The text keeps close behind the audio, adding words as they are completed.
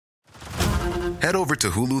Head over to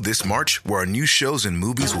Hulu this March, where our new shows and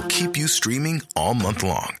movies will keep you streaming all month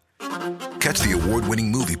long. Catch the award-winning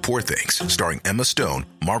movie Poor Things, starring Emma Stone,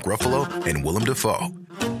 Mark Ruffalo, and Willem Dafoe.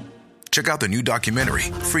 Check out the new documentary,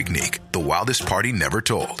 Freaknik, The Wildest Party Never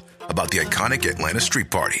Told, about the iconic Atlanta Street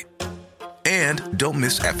Party. And don't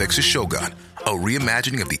miss FX's Shogun, a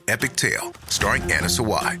reimagining of the epic tale, starring Anna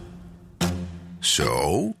Sawai.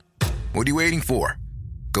 So, what are you waiting for?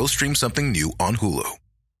 Go stream something new on Hulu.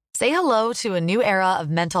 Say hello to a new era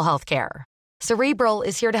of mental health care. Cerebral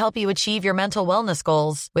is here to help you achieve your mental wellness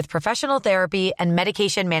goals with professional therapy and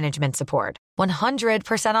medication management support.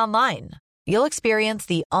 100% online. You'll experience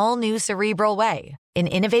the all-new Cerebral Way, an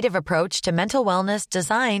innovative approach to mental wellness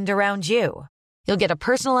designed around you. You'll get a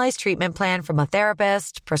personalized treatment plan from a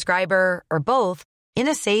therapist, prescriber, or both in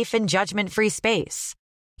a safe and judgment-free space.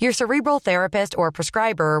 Your Cerebral therapist or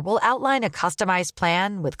prescriber will outline a customized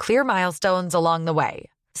plan with clear milestones along the way,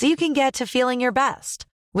 so you can get to feeling your best.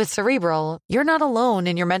 With Cerebral, you're not alone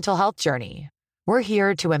in your mental health journey. We're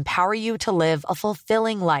here to empower you to live a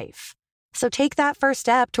fulfilling life. So take that first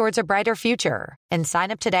step towards a brighter future and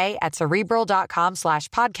sign up today at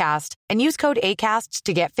Cerebral.com/podcast and use code ACAST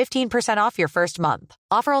to get 15% off your first month.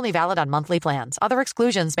 Offer only valid on monthly plans. Other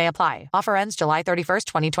exclusions may apply. Offer ends July 31st,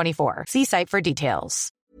 2024. See site for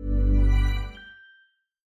details.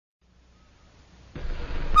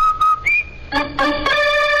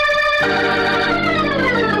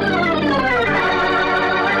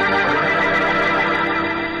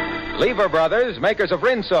 Lever Brothers, makers of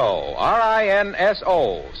Rinso,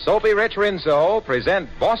 R-I-N-S-O, Soapy Rich Rinso, present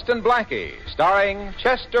Boston Blackie, starring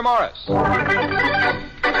Chester Morris.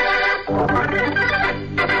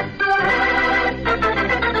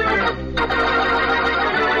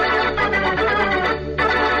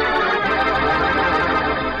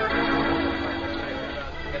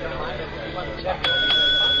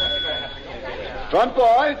 Front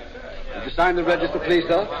boy, did you sign the register, please,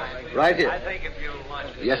 sir? Right here.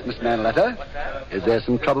 Yes, Miss Manleder. Is there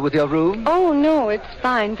some trouble with your room? Oh, no, it's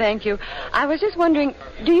fine, thank you. I was just wondering,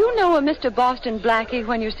 do you know a Mr. Boston Blackie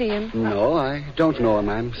when you see him? No, I don't know him.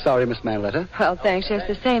 I'm sorry, Miss Manleder. Well, thanks, just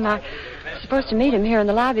the same. I'm supposed to meet him here in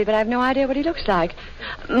the lobby, but I have no idea what he looks like.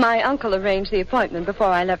 My uncle arranged the appointment before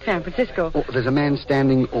I left San Francisco. Oh, there's a man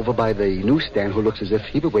standing over by the newsstand who looks as if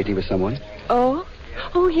he were waiting for someone. Oh?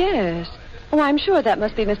 Oh, yes. Oh, I'm sure that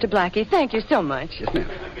must be Mr. Blackie. Thank you so much. Yes, ma'am.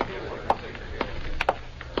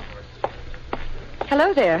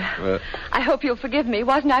 Hello there. I hope you'll forgive me.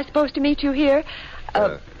 Wasn't I supposed to meet you here?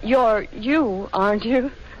 You're you, aren't you?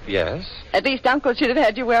 Yes. At least Uncle should have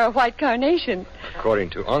had you wear a white carnation.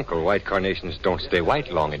 According to Uncle, white carnations don't stay white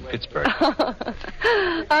long in Pittsburgh.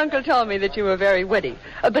 Uncle told me that you were very witty.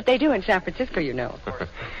 But they do in San Francisco, you know.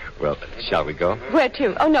 Well, shall we go? Where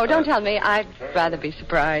to? Oh, no, don't tell me. I'd rather be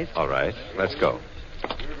surprised. All right, let's go.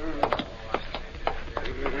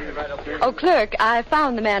 Oh, clerk, I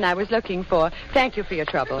found the man I was looking for. Thank you for your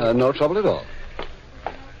trouble. No trouble at all.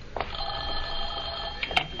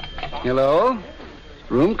 Hello?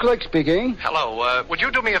 Room clerk speaking. Hello. Would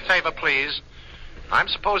you do me a favor, please? I'm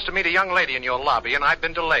supposed to meet a young lady in your lobby, and I've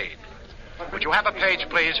been delayed. Would you have a page,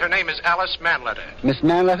 please? Her name is Alice Manleder. Miss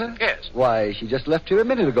Manleder? Yes. Why, she just left here a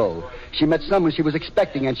minute ago. She met someone she was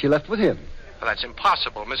expecting, and she left with him. Well, that's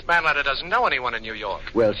impossible. Miss Manleder doesn't know anyone in New York.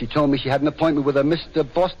 Well, she told me she had an appointment with a Mr.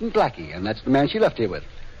 Boston Blackie, and that's the man she left here with.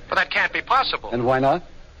 But that can't be possible. And why not?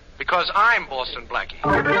 Because I'm Boston Blackie.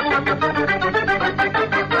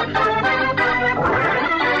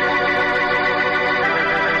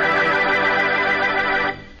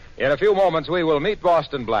 In a few moments, we will meet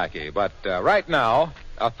Boston Blackie, but right now,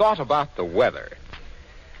 a thought about the weather.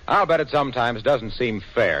 I'll bet it sometimes doesn't seem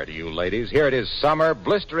fair to you ladies. Here it is summer,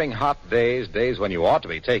 blistering hot days when you ought to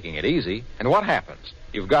be taking it easy. And what happens?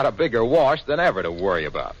 You've got a bigger wash than ever to worry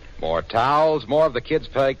about. More towels, more of the kids'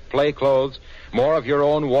 play clothes, more of your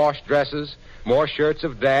own wash dresses, more shirts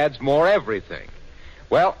of Dad's, more everything.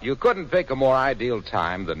 Well, you couldn't pick a more ideal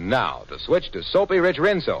time than now to switch to Soapy Rich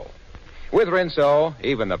Rinso. With Rinso,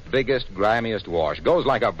 even the biggest, grimiest wash goes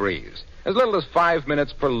like a breeze. As little as 5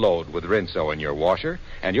 minutes per load with Rinso in your washer,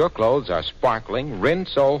 and your clothes are sparkling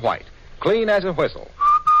Rinso white, clean as a whistle.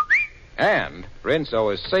 And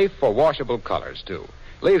Rinso is safe for washable colors, too.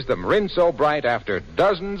 Leaves them Rinso bright after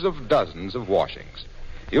dozens of washings.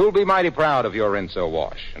 You'll be mighty proud of your Rinso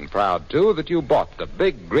wash, and proud, too, that you bought the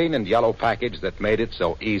big green and yellow package that made it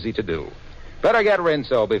so easy to do. Better get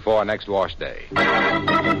Rinso before next wash day.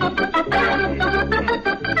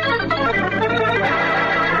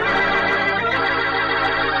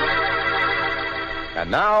 And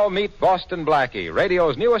now, meet Boston Blackie,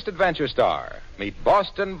 radio's newest adventure star. Meet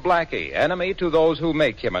Boston Blackie, enemy to those who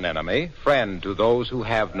make him an enemy, friend to those who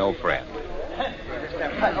have no friend.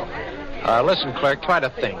 Listen, clerk, try to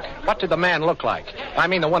think. What did the man look like? I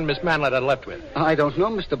mean the one Miss Manleder left with. I don't know,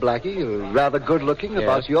 Mr. Blackie. You're rather good-looking, Yes.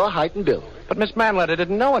 about your height and build. But Miss Manleder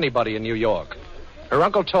didn't know anybody in New York. Her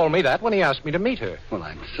uncle told me that when he asked me to meet her. Well,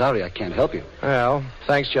 I'm sorry I can't help you. Well,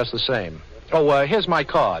 thanks just the same. Oh, here's my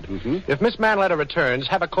card. Mm-hmm. If Miss Manleder returns,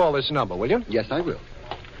 have her call this number, will you? Yes, I will.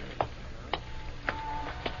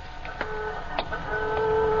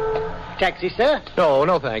 Taxi, sir?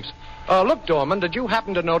 No, thanks. Look, Dorman, did you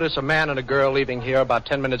happen to notice a man and a girl leaving here about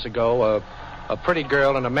 10 minutes ago? A pretty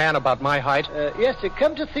girl and a man about my height? Yes, sir.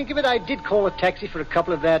 Come to think of it, I did call a taxi for a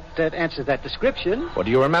couple of that answers that description. Well,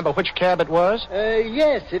 do you remember which cab it was?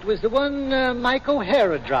 Yes, it was the one Mike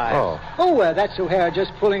O'Hara drives. That's O'Hara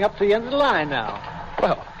just pulling up to the end of the line now.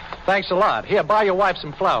 Well, thanks a lot. Here, buy your wife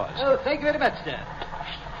some flowers. Oh, thank you very much, sir.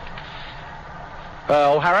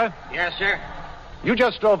 O'Hara? Yes, sir. You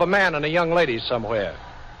just drove a man and a young lady somewhere.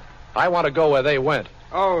 I want to go where they went.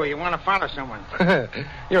 Oh, you want to follow someone?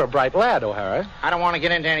 You're a bright lad, O'Hara. I don't want to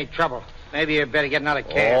get into any trouble. Maybe you better get another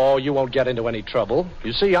cab. Oh, you won't get into any trouble.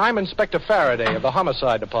 You see, I'm Inspector Faraday of the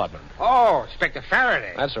Homicide Department. Oh, Inspector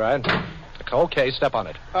Faraday. That's right. Okay, step on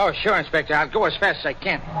it. Oh, sure, Inspector. I'll go as fast as I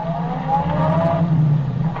can.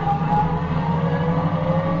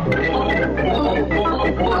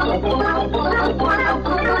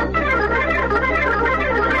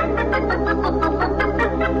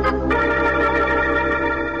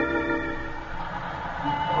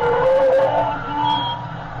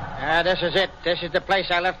 This is it. This is the place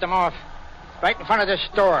I left them off. Right in front of this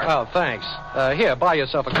store. Oh, thanks. Here, buy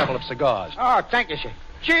yourself a couple of cigars. Oh, thank you, sir.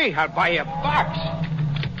 Gee, I'll buy you a box.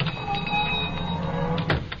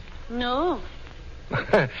 No.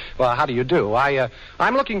 Well, how do you do?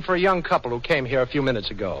 I'm looking for a young couple who came here a few minutes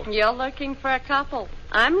ago. You're looking for a couple.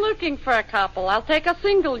 I'm looking for a couple. I'll take a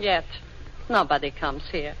single yet. Nobody comes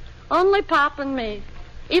here. Only Pop and me.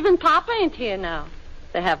 Even Pop ain't here now.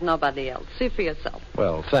 They have nobody else. See for yourself.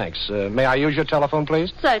 Well, thanks. May I use your telephone,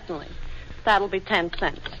 please? Certainly. That'll be 10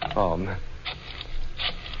 cents.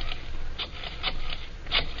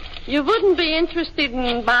 You wouldn't be interested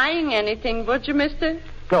in buying anything, would you, mister?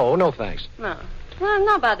 No, thanks. No. Well,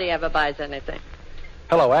 nobody ever buys anything.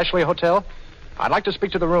 Hello, Ashley Hotel? I'd like to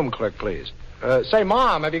speak to the room clerk, please. Say,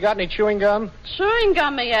 Mom, have you got any chewing gum? Chewing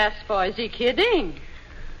gum, he asked for. Is he kidding?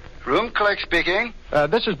 Room clerk speaking.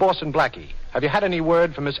 This is Boston Blackie. Have you had any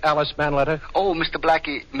word from Miss Alice Manleder? Oh, Mr.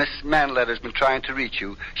 Blackie, Miss Manleder's been trying to reach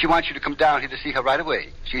you. She wants you to come down here to see her right away.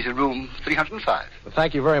 She's in room 305. Well,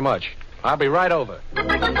 thank you very much. I'll be right over.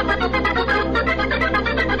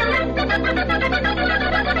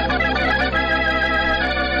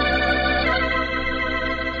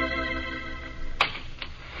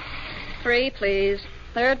 Three, please.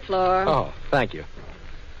 Third floor. Oh, thank you.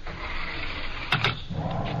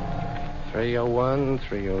 301,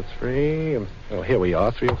 303. Oh, here we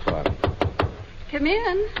are, 305. Come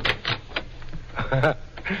in.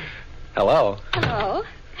 Hello. Hello.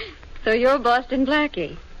 So you're Boston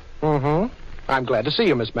Blackie. Mm-hmm. I'm glad to see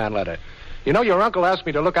you, Miss Manleder. You know, your uncle asked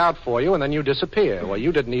me to look out for you, and then you disappear. Well,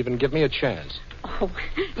 you didn't even give me a chance. Oh,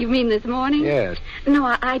 you mean this morning? Yes. No,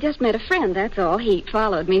 I just met a friend, that's all. He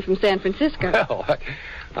followed me from San Francisco. Well,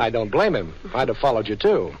 I don't blame him. I'd have followed you,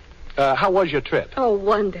 too. How was your trip? Oh,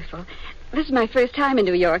 wonderful. This is my first time in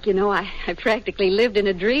New York, you know. I practically lived in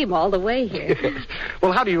a dream all the way here. Yes.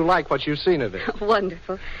 Well, how do you like what you've seen of it?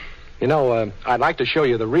 Wonderful. You know, I'd like to show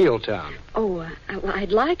you the real town. Oh, well,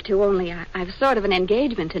 I'd like to, only I've sort of an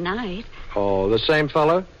engagement tonight. Oh, the same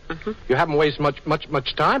fellow? Uh-huh. You haven't wasted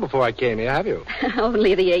much time before I came here, have you?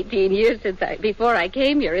 Only the 18 years before I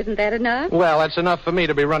came here. Isn't that enough? Well, that's enough for me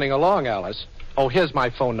to be running along, Alice. Oh, here's my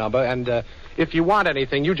phone number, and if you want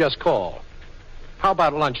anything, you just call. How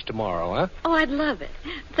about lunch tomorrow, huh? Oh, I'd love it.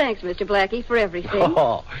 Thanks, Mr. Blackie, for everything.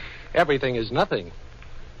 Oh, everything is nothing.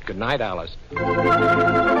 Good night, Alice.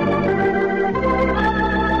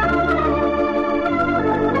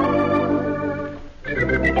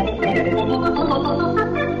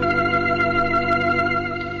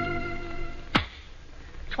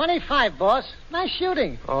 $25, boss. Nice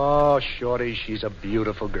shooting. Oh, Shorty, she's a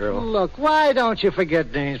beautiful girl. Look, why don't you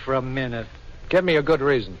forget names for a minute? Give me a good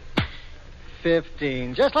reason.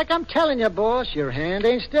 15. Just like I'm telling you, boss, your hand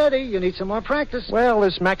ain't steady. You need some more practice. Well,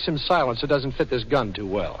 this Maxim silencer doesn't fit this gun too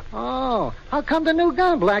well. Oh, how come the new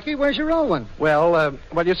gun, Blackie? Where's your old one? Well,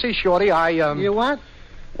 you see, Shorty, You what?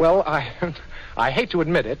 Well, I hate to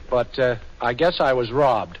admit it, but I guess I was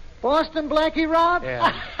robbed. Boston Blackie robbed?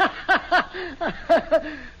 Yeah.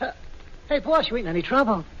 Hey, boss, you ain't in any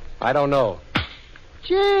trouble. I don't know.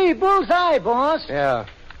 Gee, bullseye, boss. Yeah,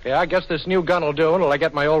 I guess this new gun will do until I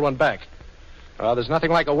get my old one back. There's nothing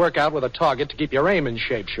like a workout with a target to keep your aim in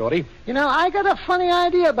shape, Shorty. You know, I got a funny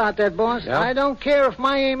idea about that, boss. Yeah? I don't care if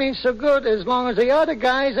my aim ain't so good as long as the other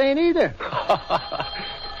guys ain't either.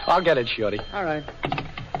 I'll get it, Shorty. All right.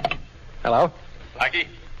 Hello? Blackie?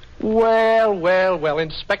 Well,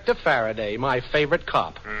 Inspector Faraday, my favorite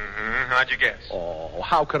cop. Mm-hmm. How'd you guess? Oh,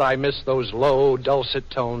 how could I miss those low, dulcet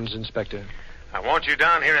tones, Inspector? I want you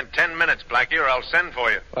down here in 10 minutes, Blackie, or I'll send for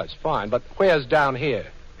you. Well, that's fine, but where's down here?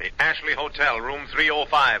 The Ashley Hotel, room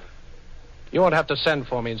 305. You won't have to send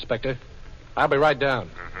for me, Inspector. I'll be right down.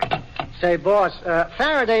 Say, boss,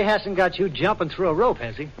 Faraday hasn't got you jumping through a rope,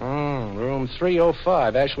 has he? Room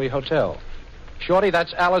 305, Ashley Hotel. Shorty,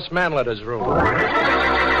 that's Alice Manleder's room.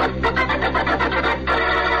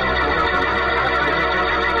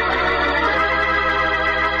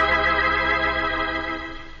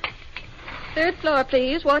 Third floor,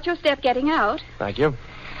 please. Watch your step getting out. Thank you.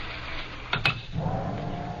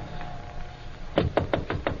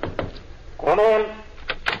 Come on.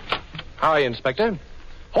 How are you, Inspector?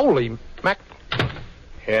 Holy mac...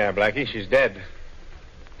 Yeah, Blackie, she's dead.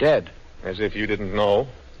 Dead? As if you didn't know.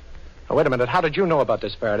 Oh, wait a minute. How did you know about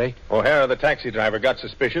this, Faraday? O'Hara, the taxi driver, got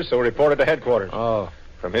suspicious, so reported to headquarters. Oh.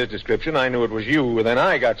 From his description, I knew it was you, and then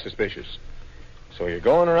I got suspicious. So you're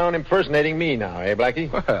going around impersonating me now, eh,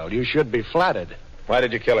 Blackie? Well, you should be flattered. Why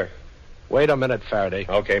did you kill her? Wait a minute, Faraday.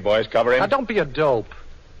 Okay, boys, cover him. Now, don't be a dope.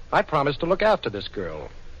 I promised to look after this girl.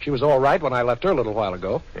 She was all right when I left her a little while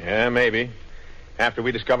ago. Yeah, maybe. After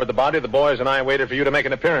we discovered the body, the boys and I waited for you to make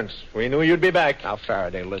an appearance. We knew you'd be back. Now,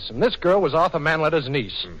 Faraday, listen. This girl was Arthur Manleder's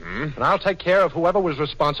niece. Mm-hmm. And I'll take care of whoever was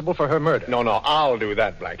responsible for her murder. No, I'll do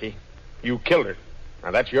that, Blackie. You killed her.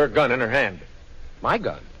 Now, that's your gun in her hand. My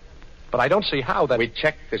gun? But I don't see how that... We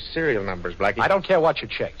checked the serial numbers, Blackie. I don't care what you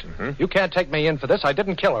checked. Mm-hmm. You can't take me in for this. I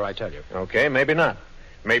didn't kill her, I tell you. Okay, maybe not.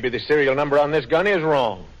 Maybe the serial number on this gun is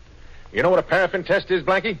wrong. You know what a paraffin test is,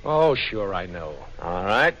 Blackie? Oh, sure, I know. All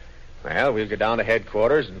right. Well, we'll go down to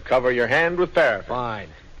headquarters and cover your hand with paraffin. Fine.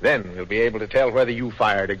 Then we'll be able to tell whether you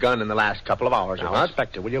fired a gun in the last couple of hours or Now, not.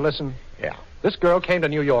 Inspector, will you listen? Yeah. This girl came to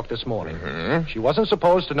New York this morning. Mm-hmm. She wasn't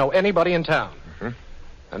supposed to know anybody in town. Mm-hmm.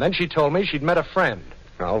 And then she told me she'd met a friend.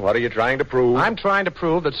 Well, what are you trying to prove? I'm trying to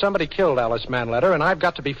prove that somebody killed Alice Manleder, and I've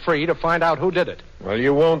got to be free to find out who did it. Well,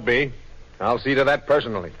 you won't be. I'll see to that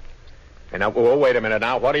personally. And now, wait a minute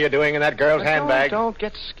now. What are you doing in that girl's handbag? Don't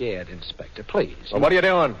get scared, Inspector, please. Well, what are you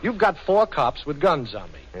doing? You've got 4 cops with guns on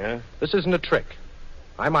me. Yeah? This isn't a trick.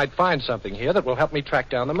 I might find something here that will help me track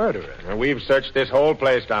down the murderer. Well, we've searched this whole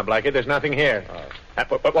place, Tom Blackie. There's nothing here.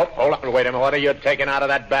 Hold up. Wait a minute. What are you taking out of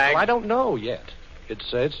that bag? Well, I don't know yet.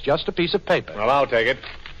 It's just a piece of paper. Well, I'll take it.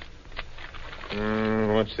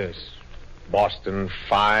 What's this? Boston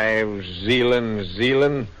 5,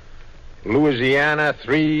 Zealand, Louisiana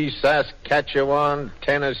 3, Saskatchewan,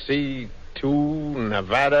 Tennessee 2,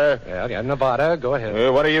 Nevada. Yeah, Nevada. Go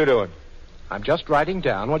ahead. What are you doing? I'm just writing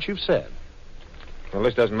down what you've said. Well,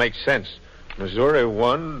 this doesn't make sense. Missouri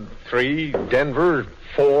 1, 3, Denver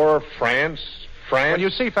 4, France. Well, you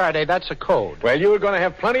see, Faraday, that's a code. Well, you're going to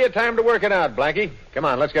have plenty of time to work it out, Blackie. Come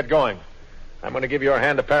on, let's get going. I'm going to give your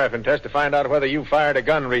hand a paraffin test to find out whether you fired a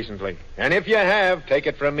gun recently. And if you have, take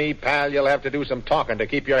it from me, pal, you'll have to do some talking to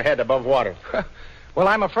keep your head above water. Well,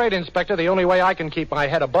 I'm afraid, Inspector, the only way I can keep my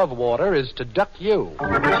head above water is to duck you.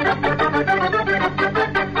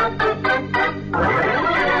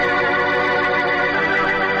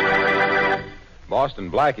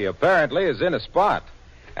 Boston Blackie apparently is in a spot.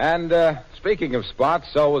 And speaking of spots,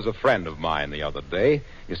 so was a friend of mine the other day.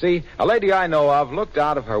 You see, a lady I know of looked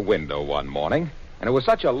out of her window one morning, and it was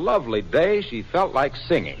such a lovely day she felt like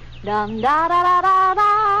singing. Dum da da da da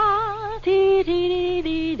da, dee dee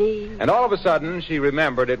dee dee. And all of a sudden, she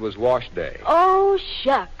remembered it was wash day. Oh,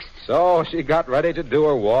 shucks. So she got ready to do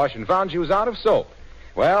her wash and found she was out of soap.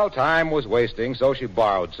 Well, time was wasting, so she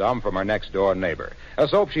borrowed some from her next-door neighbor. A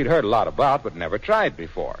soap she'd heard a lot about but never tried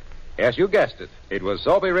before. Yes, you guessed it. It was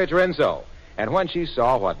Soapy Rich Rinso. And when she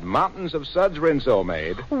saw what mountains of suds Rinso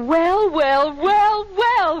made... Well,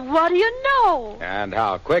 what do you know? And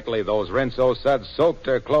how quickly those Rinso suds soaked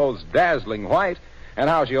her clothes dazzling white, and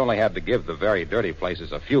how she only had to give the very dirty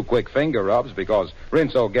places a few quick finger rubs because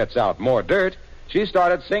Rinso gets out more dirt, she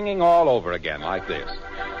started singing all over again like this.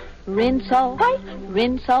 Rinso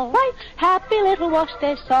white, happy little wash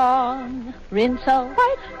day song. Rinso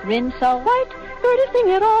white, heard it sing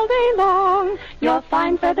it all day long. Your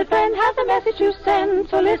fine feathered friend has a message to send,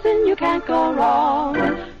 so listen, you can't go wrong.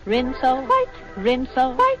 Rinso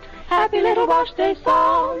white, happy little wash day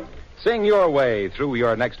song. Sing your way through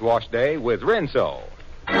your next wash day with Rinso.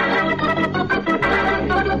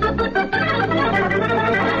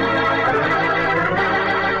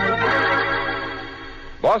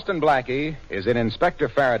 Boston Blackie is in Inspector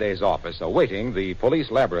Faraday's office awaiting the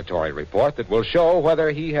police laboratory report that will show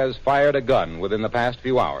whether he has fired a gun within the past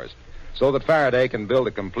few hours, so that Faraday can build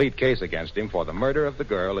a complete case against him for the murder of the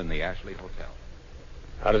girl in the Ashley Hotel.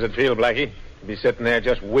 How does it feel, Blackie? Be sitting there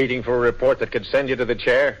just waiting for a report that could send you to the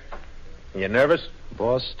chair? You nervous?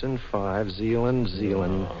 Boston 5, Zealand.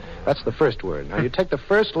 That's the first word. Now, you take the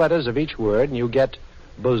first letters of each word and you get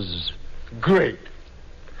buzz. Great.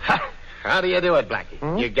 How do you do it,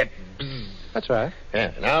 Blackie? You get buzz. That's right.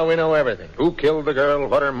 Yeah, now we know everything. Who killed the girl,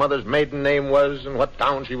 what her mother's maiden name was, and what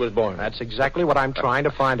town she was born in. That's exactly what I'm trying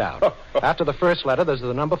to find out. After the first letter, there's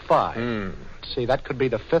the number 5. See, that could be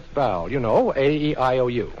the fifth vowel. You know,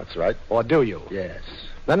 A-E-I-O-U. That's right. Or do you? Yes.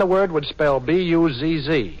 Then the word would spell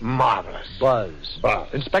B-U-Z-Z. Marvelous. Buzz.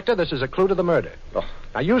 Inspector, this is a clue to the murder.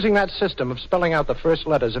 Now, using that system of spelling out the first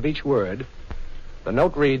letters of each word, the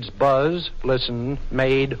note reads buzz, listen,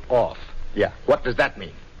 made, off. Yeah. What does that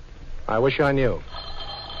mean? I wish I knew.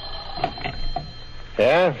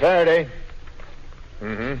 Yeah, Faraday.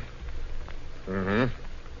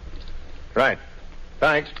 Right.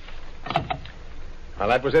 Thanks. Well,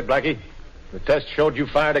 that was it, Blackie. The test showed you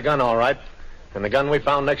fired a gun, all right. And the gun we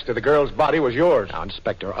found next to the girl's body was yours. Now,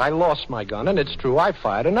 Inspector, I lost my gun, and it's true I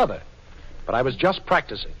fired another. But I was just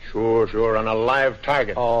practicing. Sure, on a live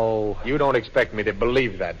target. Oh. You don't expect me to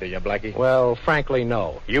believe that, do you, Blackie? Well, frankly,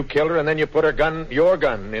 no. You killed her, and then you put your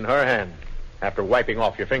gun, in her hand. After wiping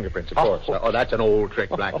off your fingerprints, of course. Oh, that's an old trick,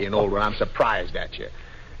 Blackie, an old one. I'm surprised at you.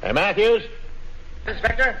 Hey, Matthews?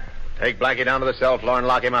 Inspector? Take Blackie down to the cell floor and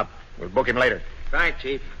lock him up. We'll book him later. Right,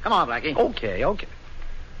 Chief. Come on, Blackie. Okay.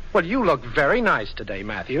 Well, you look very nice today,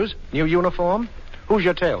 Matthews. New uniform? Who's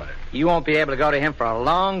your tailor? You won't be able to go to him for a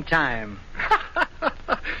long time.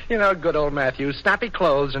 You know, good old Matthews. Snappy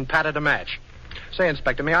clothes and pattern to match. Say,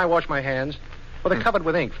 Inspector, may I wash my hands? Well, they're covered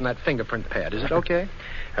with ink from that fingerprint pad. Is it okay?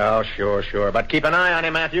 Oh, sure. But keep an eye on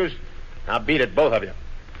him, Matthews. I'll beat it, both of you.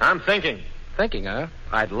 I'm thinking. Thinking, huh?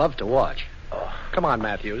 I'd love to watch. Oh. Come on,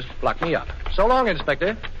 Matthews. Lock me up. So long,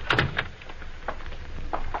 Inspector.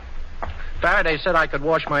 Faraday said I could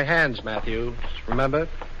wash my hands, Matthews. Remember?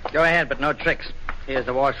 Go ahead, but no tricks. Here's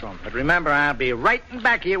the washroom. But remember, I'll be right in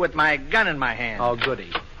back here with my gun in my hand. Oh,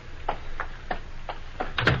 goody.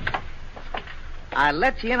 I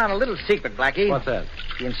let you in on a little secret, Blackie. What's that?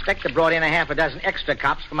 The inspector brought in a half a dozen extra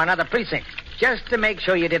cops from another precinct, just to make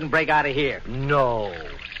sure you didn't break out of here. No.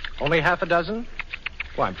 Only half a dozen?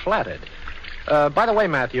 Well, I'm flattered. By the way,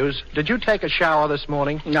 Matthews, did you take a shower this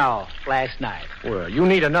morning? No, last night. Well, you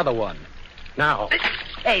need another one. Now.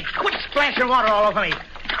 Hey, quit splashing water all over me.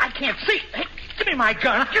 I can't see. Hey, give me my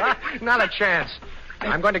gun. Not a chance.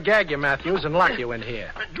 I'm going to gag you, Matthews, and lock you in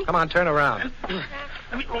here. Come on, turn around.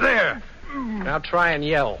 There. Now try and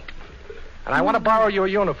yell. And I want to borrow your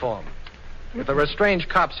uniform. If there are strange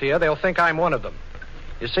cops here, they'll think I'm one of them.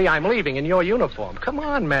 You see, I'm leaving in your uniform. Come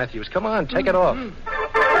on, Matthews. Come on, take it off.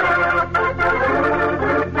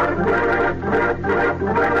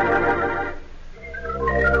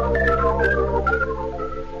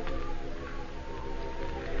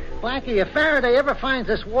 Blackie, if Faraday ever finds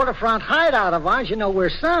this waterfront hideout of ours, you know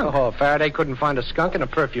we're sunk. Oh, Faraday couldn't find a skunk in a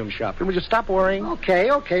perfume shop. Would you stop worrying?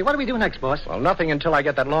 Okay. What do we do next, boss? Well, nothing until I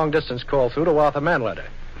get that long-distance call through to Arthur Manleder.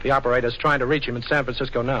 The operator's trying to reach him in San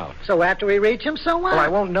Francisco now. So after we reach him, so what? Well, I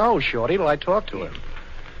won't know, Shorty, till I talk to him.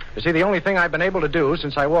 You see, the only thing I've been able to do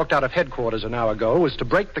since I walked out of headquarters an hour ago was to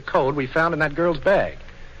break the code we found in that girl's bag.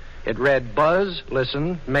 It read buzz,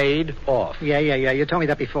 listen, made, off. Yeah. You told me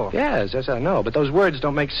that before. Yes, I know, but those words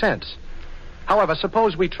don't make sense. However,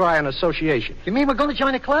 suppose we try an association. You mean we're going to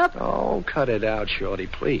join a club? Oh, cut it out, Shorty,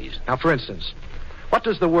 please. Now, for instance, what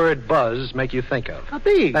does the word buzz make you think of? A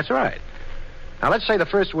bee. That's right. Now, let's say the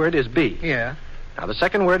first word is bee. Yeah. Now, the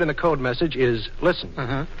second word in the code message is listen.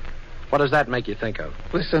 Uh-huh. What does that make you think of?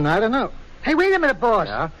 Listen, I don't know. Hey, wait a minute, boss.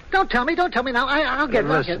 Yeah? Don't tell me now. I'll get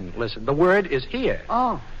it. Listen. The word is here.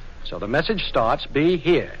 Oh. So the message starts, be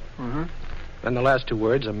here. Mm-hmm. Then the last two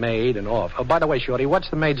words are made and off. Oh, by the way, Shorty,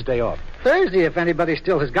 what's the maid's day off? Thursday, if anybody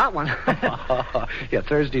still has got one. Yeah,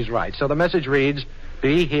 Thursday's right. So the message reads,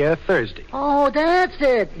 be here Thursday. Oh, that's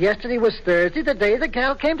it. Yesterday was Thursday, the day the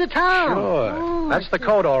gal came to town. Sure. Oh, that's the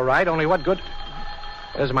code, all right. Only what good...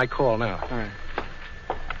 There's my call now. All right.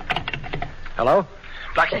 Hello?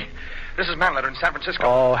 Blackie, this is Manleder in San Francisco.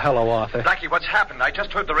 Oh, hello, Arthur. Blackie, what's happened? I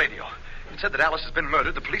just heard the radio. It said that Alice has been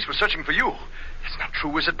murdered. The police were searching for you. It's not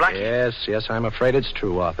true, is it, Blackie? Yes, I'm afraid it's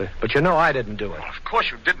true, Arthur. But you know I didn't do it. Well, of course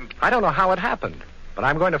you didn't. I don't know how it happened, but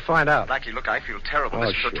I'm going to find out. Blackie, look, I feel terrible. Oh,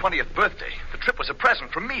 this is her 20th birthday. The trip was a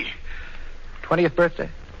present from me. 20th birthday?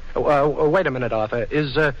 Wait a minute, Arthur.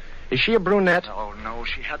 Is she a brunette? Oh, no.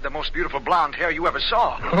 She had the most beautiful blonde hair you ever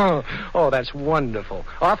saw. Oh, that's wonderful.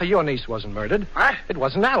 Arthur, your niece wasn't murdered. What? It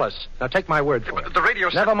wasn't Alice. Now, take my word for it. The radio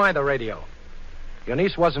said... Never mind the radio. Your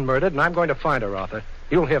niece wasn't murdered, and I'm going to find her, Arthur.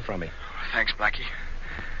 You'll hear from me. Thanks, Blackie.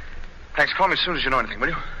 Thanks. Call me as soon as you know anything, will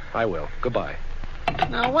you? I will. Goodbye.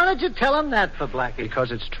 Now, why did you tell him that for, Blackie?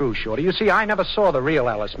 Because it's true, Shorty. You see, I never saw the real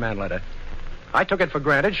Alice Manleder. I took it for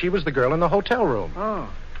granted she was the girl in the hotel room. Oh.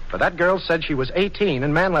 But that girl said she was 18,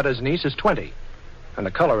 and Manleder's niece is 20. And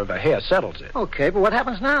the color of her hair settles it. Okay, but what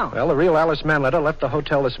happens now? Well, the real Alice Manleder left the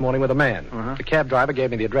hotel this morning with a man. The cab driver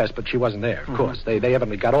gave me the address, but she wasn't there, of course. They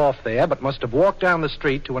evidently got off there, but must have walked down the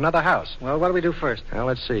street to another house. Well, what do we do first? Now,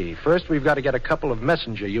 let's see. First, we've got to get a couple of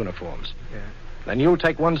messenger uniforms. Yeah. Then you'll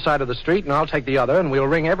take one side of the street, and I'll take the other, and we'll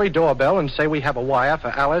ring every doorbell and say we have a wire for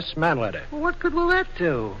Alice Manleder. Well, what good will that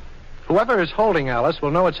do? Whoever is holding Alice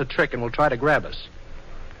will know it's a trick and will try to grab us.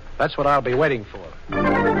 That's what I'll be waiting for.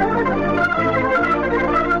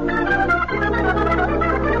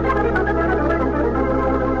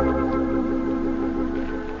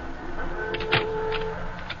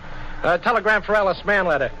 Telegram for Alice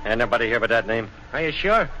Manleder. Ain't nobody here with that name. Are you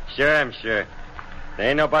sure? Sure, I'm sure. There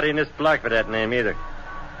ain't nobody in this block with that name either.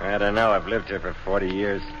 I don't know. I've lived here for 40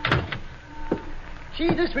 years.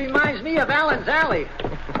 Gee, this reminds me of Allen's Alley.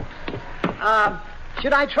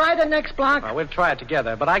 Should I try the next block? Well, we'll try it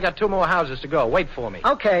together, but I got 2 more houses to go. Wait for me.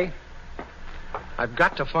 Okay. I've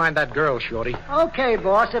got to find that girl, Shorty. Okay,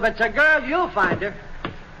 boss. If it's a girl, you'll find her.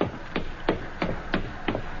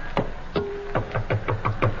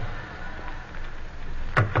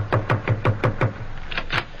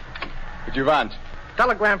 What do you want?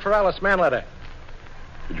 Telegram for Alice Manleder.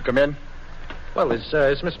 Could you come in? Well, is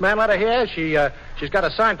Miss Manleder here? She's got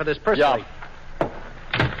a sign for this personally.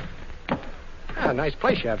 Ah, nice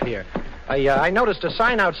place you have here. I noticed a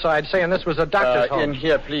sign outside saying this was a doctor's home. In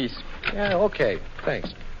here, please. Yeah, okay.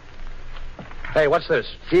 Thanks. Hey, what's this?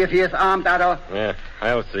 See if he is armed, Otto. Yeah,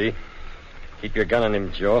 I'll see. Keep your gun on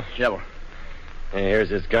him, Joe. Sure. Hey, here's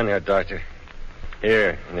his gun here, Doctor.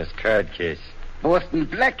 Here, in his card case. Boston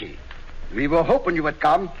Blackie. We were hoping you would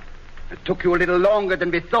come. It took you a little longer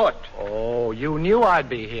than we thought. Oh, you knew I'd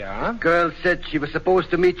be here, huh? The girl said she was supposed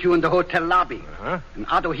to meet you in the hotel lobby. Uh-huh. And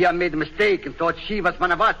Otto here made a mistake and thought she was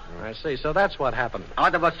one of us. I see. So that's what happened.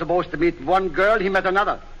 Otto was supposed to meet one girl, he met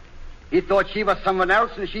another. He thought she was someone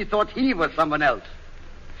else, and she thought he was someone else.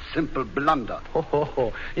 Simple blunder.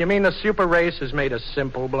 Oh, you mean the super race has made a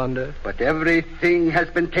simple blunder? But everything has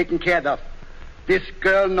been taken care of. This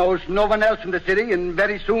girl knows no one else in the city, and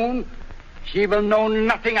very soon she will know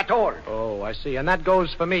nothing at all. Oh, I see. And that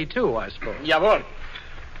goes for me, too, I suppose. Jawohl.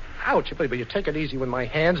 Ouch, but you take it easy with my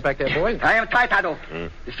hands back there, boy. I am tight, Otto. You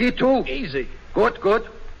see, too? Easy. Good.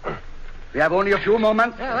 We have only a few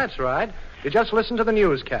moments. Yeah, that's right. You just listen to the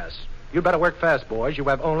newscast. You better work fast, boys. You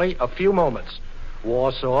have only a few moments.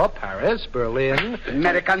 Warsaw, Paris, Berlin.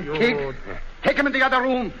 American pig. Take him in the other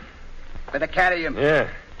room. Better carry him. Yeah.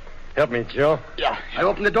 Help me, Joe. Yeah. I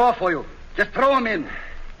open the door for you. Just throw him in.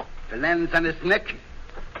 The lens on his neck.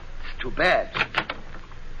 It's too bad.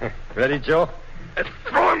 Ready, Joe?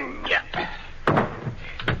 Throw him. Yeah.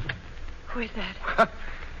 Who is that?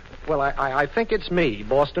 Well, I think it's me,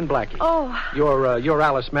 Boston Blackie. Oh. You're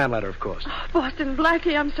Alice Manleder, of course. Oh, Boston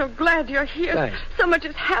Blackie, I'm so glad you're here. Thanks. So much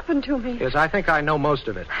has happened to me. Yes, I think I know most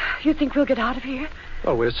of it. You think we'll get out of here?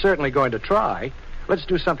 Well, we're certainly going to try. Let's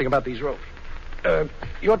do something about these ropes.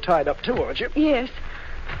 You're tied up, too, aren't you? Yes.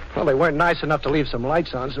 Well, they weren't nice enough to leave some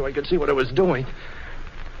lights on so I could see what I was doing.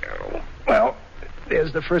 Well,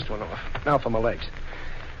 there's the first one off. Now for my legs.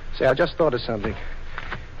 Say, I just thought of something.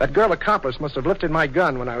 That girl accomplice must have lifted my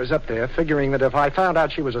gun when I was up there, figuring that if I found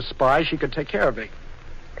out she was a spy, she could take care of me.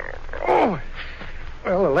 Oh,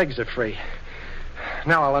 well, the legs are free.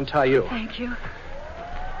 Now I'll untie you. Thank you.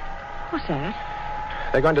 What's that?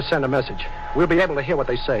 They're going to send a message. We'll be able to hear what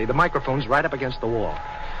they say. The microphone's right up against the wall.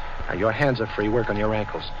 Now, your hands are free. Work on your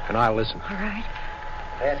ankles, and I'll listen. All right.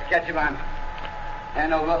 There's Ketchivan.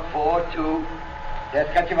 Hanover 4-2. There's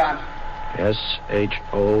Ketchivan.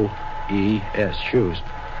 S-H-O-E-S. Shoes.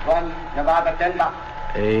 1, Nevada, Denver.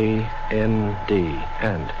 A-N-D.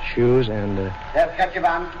 And. Shoes and... There's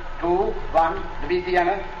Ketchivan. 2, 1,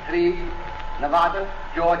 Louisiana. 3, Nevada,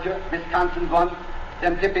 Georgia, Wisconsin, 1.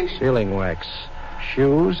 Them dipping. Sealing wax.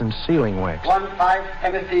 Shoes and sealing wax. 1, 5,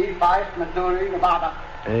 Tennessee. 5, Missouri, Nevada.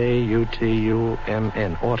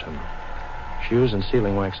 A-U-T-U-M-N. Autumn. Shoes and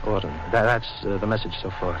sealing wax, autumn. That's the message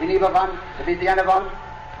so far. Geneva 1, Louisiana 1,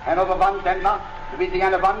 Hanover 1, Denver,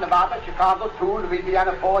 Louisiana 1, Nevada, Chicago 2,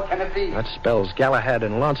 Louisiana 4, Tennessee. That spells Galahad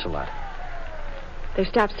and Lancelot. They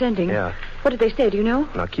stopped sending. Yeah. What did they say, do you know?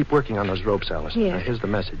 Now, keep working on those ropes, Alice. Yes. Now, here's the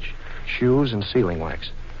message. Shoes and sealing wax.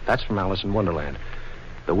 That's from Alice in Wonderland.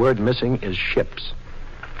 The word missing is ships.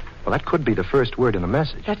 Well, that could be the first word in the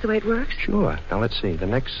message. That's the way it works? Sure. Now, let's see. The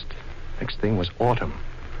next thing was autumn.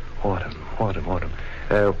 Autumn.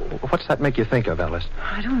 What's that make you think of, Alice?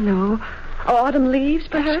 I don't know. Autumn leaves,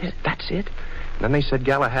 perhaps? That's it. And then they said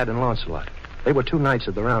Galahad and Launcelot. They were 2 knights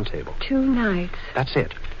at the round table. 2 nights. That's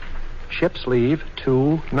it. Ships leave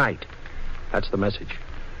tonight. That's the message.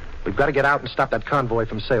 We've got to get out and stop that convoy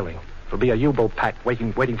from sailing. There'll be a U-boat pack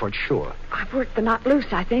waiting for its shore. I've worked the knot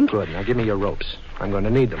loose, I think. Good. Now give me your ropes. I'm going to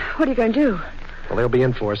need them. What are you going to do? Well, they'll be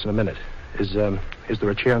in for us in a minute. Is there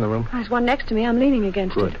a chair in the room? There's one next to me. I'm leaning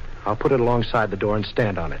against Good. it. I'll put it alongside the door and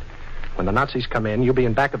stand on it. When the Nazis come in, you'll be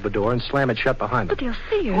in back of the door and slam it shut behind them. But they'll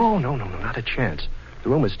see you. Oh, no, not a chance. The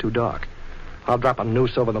room is too dark. I'll drop a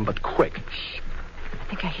noose over them, but quick. Shh. I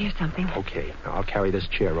think I hear something. Okay. Now, I'll carry this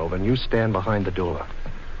chair over, and you stand behind the door.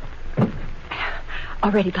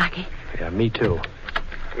 All ready, Blackie? Yeah, me too.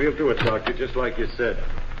 We'll do it, Doctor, just like you said.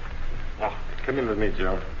 Oh, come in with me,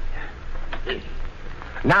 Joe.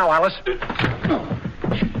 Now, Alice. Your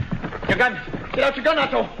gun. Get out your gun,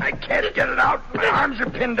 Otto. I can't get it out. My arms are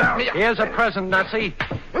pinned down. Here's a present, Nazi.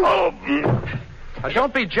 Now,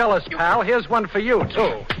 don't be jealous, pal. Here's one for you,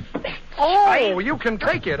 too. Oh, you can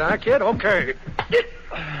take it, huh, kid? Okay.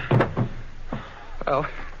 Well,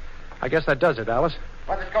 I guess that does it, Alice.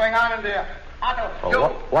 What is going on in there? Otto,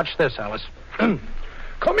 Oh, watch this, Alice.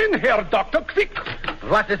 come in here, Doctor, quick.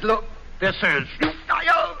 What is This is...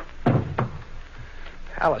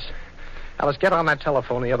 Alice, get on that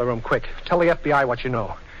telephone in the other room, quick. Tell the FBI what you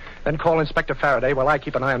know. Then call Inspector Faraday while I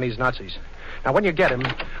keep an eye on these Nazis. Now, when you get him,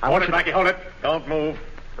 Hold it, Blackie, hold it. Don't move.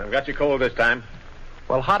 I've got you cold this time.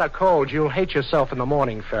 Well, hot or cold, you'll hate yourself in the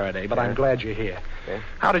morning, Faraday, but I'm glad you're here. Okay.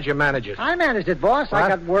 How did you manage it? I managed it, boss. What? I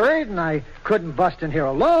got worried, and I couldn't bust in here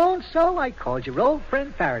alone, so I called your old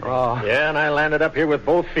friend Faraday. Oh. Yeah, and I landed up here with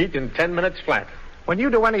both feet in 10 minutes flat. When you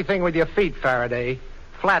do anything with your feet, Faraday,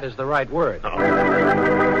 flat is the right word.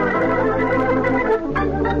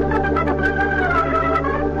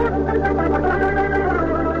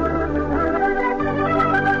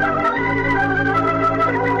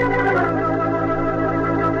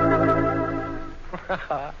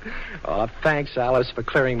 Oh, thanks, Alice, for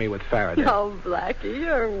clearing me with Faraday. Oh, Blackie,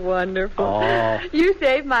 you're wonderful. Oh. You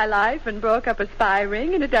saved my life and broke up a spy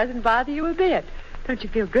ring, and it doesn't bother you a bit. Don't you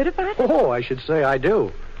feel good about it? Oh, I should say I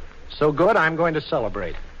do. So good, I'm going to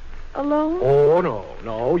celebrate. Alone? Oh,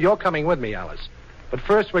 no. You're coming with me, Alice. But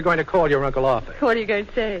first, we're going to call your Uncle Arthur. What are you going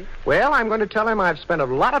to say? Well, I'm going to tell him I've spent a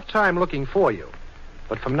lot of time looking for you.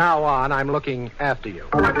 But from now on, I'm looking after you.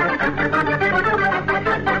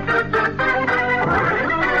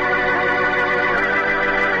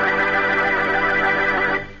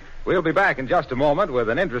 We'll be back in just a moment with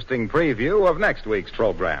an interesting preview of next week's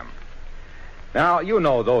program. Now, you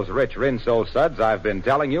know those rich Rinso suds I've been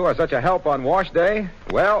telling you are such a help on wash day?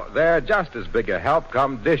 Well, they're just as big a help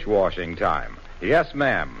come dishwashing time. Yes,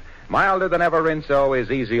 ma'am. Milder than ever Rinso is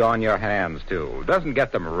easy on your hands, too. Doesn't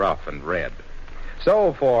get them rough and red.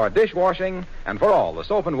 So, for dishwashing and for all the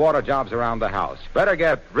soap and water jobs around the house, better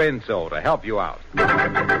get Rinso to help you out.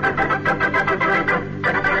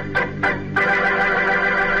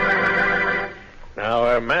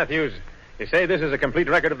 Now, Matthews, you say this is a complete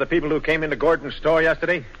record of the people who came into Gordon's store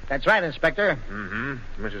yesterday? That's right, Inspector. Mm-hmm.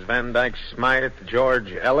 Mrs. Van Dyke Smythe,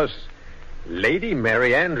 George Ellis, Lady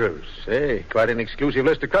Mary Andrews. Hey, quite an exclusive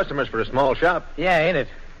list of customers for a small shop. Yeah, ain't it?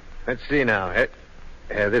 Let's see now.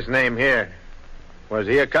 This name here. Was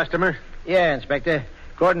he a customer? Yeah, Inspector.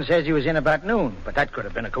 Gordon says he was in about noon, but that could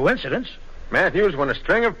have been a coincidence. Matthews, when a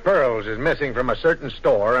string of pearls is missing from a certain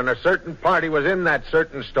store and a certain party was in that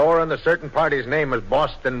certain store and the certain party's name was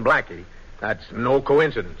Boston Blackie, that's no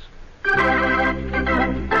coincidence.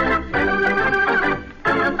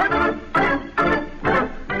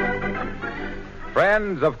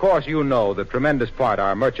 Friends, of course you know the tremendous part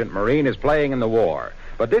our merchant marine is playing in the war.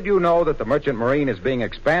 But did you know that the merchant marine is being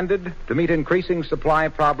expanded to meet increasing supply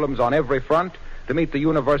problems on every front, to meet the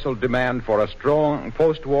universal demand for a strong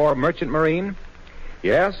post-war merchant marine?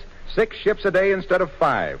 Yes, 6 ships a day instead of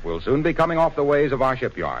 5 will soon be coming off the ways of our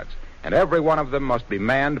shipyards, and every one of them must be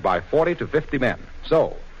manned by 40 to 50 men.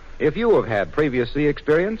 So, if you have had previous sea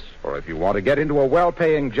experience, or if you want to get into a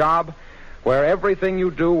well-paying job where everything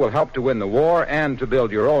you do will help to win the war and to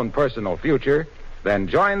build your own personal future, then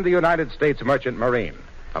join the United States Merchant Marine.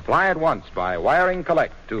 Apply at once by wiring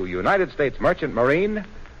collect to United States Merchant Marine,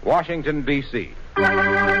 Washington, D.C.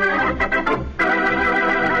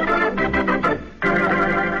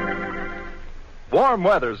 Warm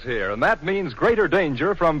weather's here, and that means greater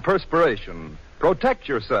danger from perspiration. Protect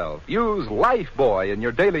yourself. Use Lifebuoy in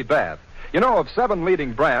your daily bath. You know, of 7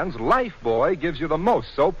 leading brands, Lifebuoy gives you the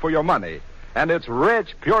most soap for your money. And its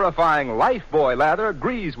rich, purifying Lifebuoy lather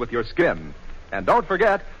agrees with your skin. And don't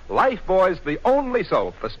forget, Lifebuoy's the only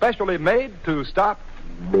soap especially made to stop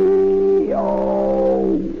B.O.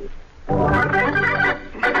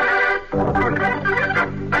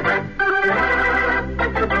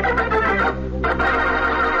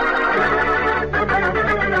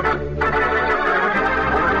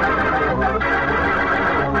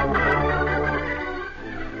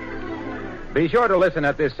 Be sure to listen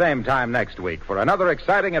at this same time next week for another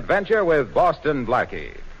exciting adventure with Boston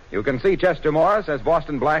Blackie. You can see Chester Morris as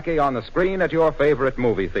Boston Blackie on the screen at your favorite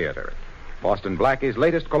movie theater. Boston Blackie's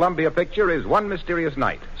latest Columbia picture is One Mysterious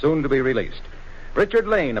Night, soon to be released. Richard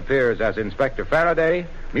Lane appears as Inspector Faraday,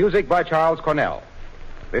 music by Charles Cornell.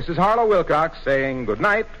 This is Harlow Wilcox saying good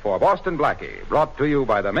night for Boston Blackie, brought to you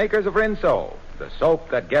by the makers of Rinso, the soap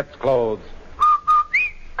that gets clothes.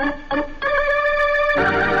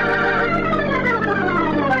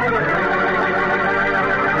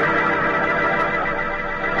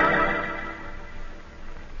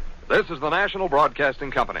 This is the National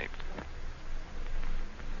Broadcasting Company.